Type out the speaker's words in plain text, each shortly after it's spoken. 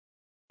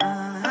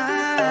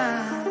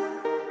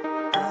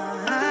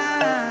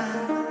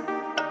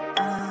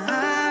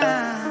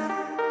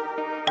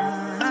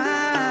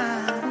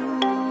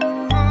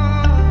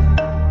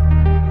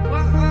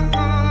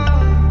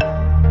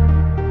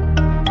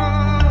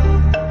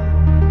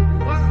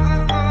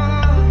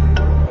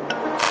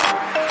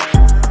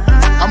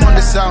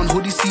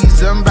hoodie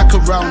season, back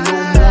around, no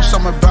more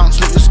summer bounce,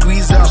 let you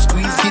squeeze out.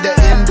 Keep that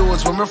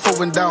indoors when we're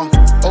throwing down,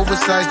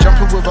 oversized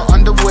jumper with our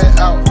underwear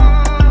out.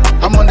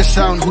 I'm on the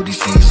sound, hoodie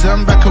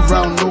season, back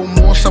around, no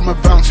more summer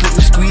bounce, let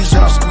you squeeze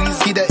out.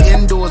 Keep that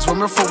indoors when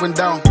we're throwing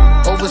down,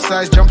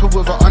 oversized jumper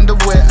with our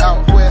underwear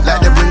out.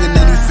 Like they're bringing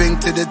anything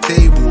to the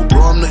table,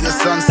 bro, I'm not your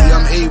son, see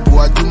I'm able,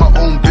 I do my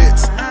own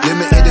bits.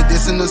 Limited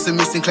edition, some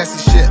missing classy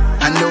shit,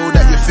 I know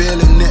that you're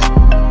feeling it.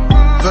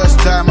 First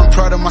time, I'm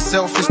proud of my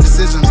selfish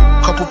decisions.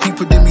 Couple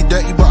people did me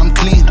dirty, but I'm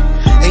clean.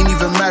 Ain't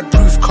even mad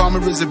proof, karma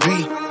is a B.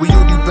 We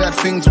all do bad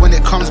things, when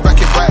it comes back,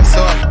 it bites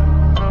hard.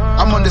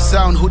 I'm on the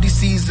sound, hoodie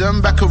season,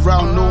 back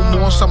around, no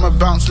more summer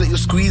bounce, let you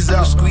squeeze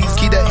out.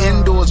 Keep that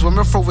indoors when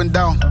we're throwing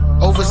down,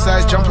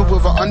 oversized jumper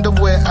with our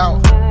underwear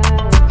out.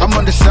 I'm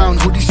on the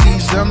sound, hoodie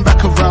season,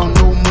 back around,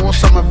 no more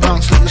summer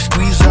bounce, let you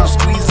squeeze out.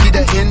 Keep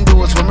that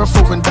indoors when we're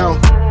throwing down,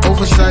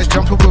 oversized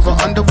jumper with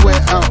our underwear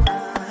out.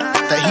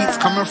 That heat's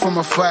coming from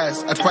my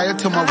thighs, I try to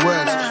tell my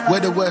words, we're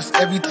the worst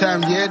every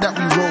time, yeah, that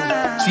we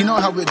roll. So you know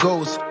how it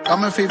goes,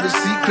 I'm my favorite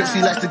secrets,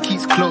 he likes to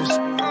keep close.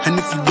 And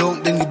if you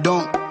don't, then you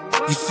don't.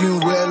 You soon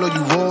will or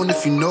you won't,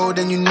 if you know,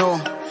 then you know.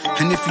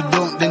 And if you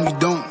don't, then you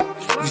don't.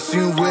 You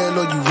soon will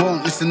or you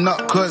won't, listen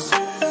up, cause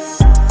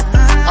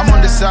I'm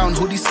on the sound,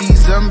 hoodie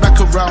season, back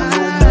around,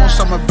 no more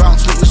summer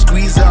bounce, let you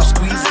squeeze out.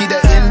 Keep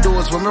that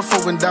indoors when we're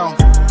throwing down,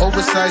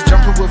 oversized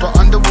jumper with our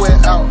underwear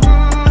out.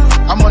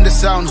 I'm on the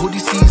sound, hoodie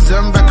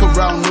season, back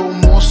around, no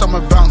more summer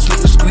bounce, let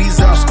you squeeze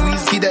out.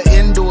 Keep that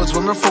indoors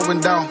when we're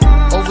throwing down,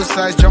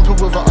 oversized jumper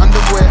with our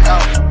underwear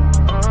out.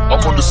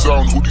 I'm on the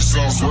sound, hoodie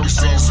season.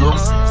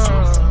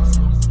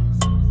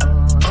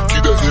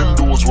 Keep that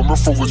indoors when we're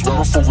throwing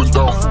down.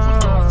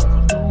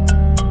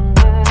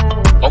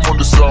 I'm on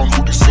the sound,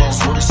 hoodie season.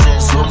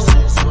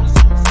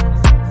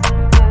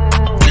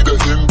 Keep that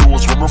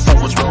indoors when we're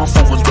throwing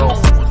down.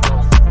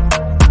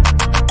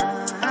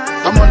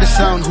 I'm on the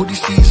sound, hoodie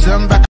season, back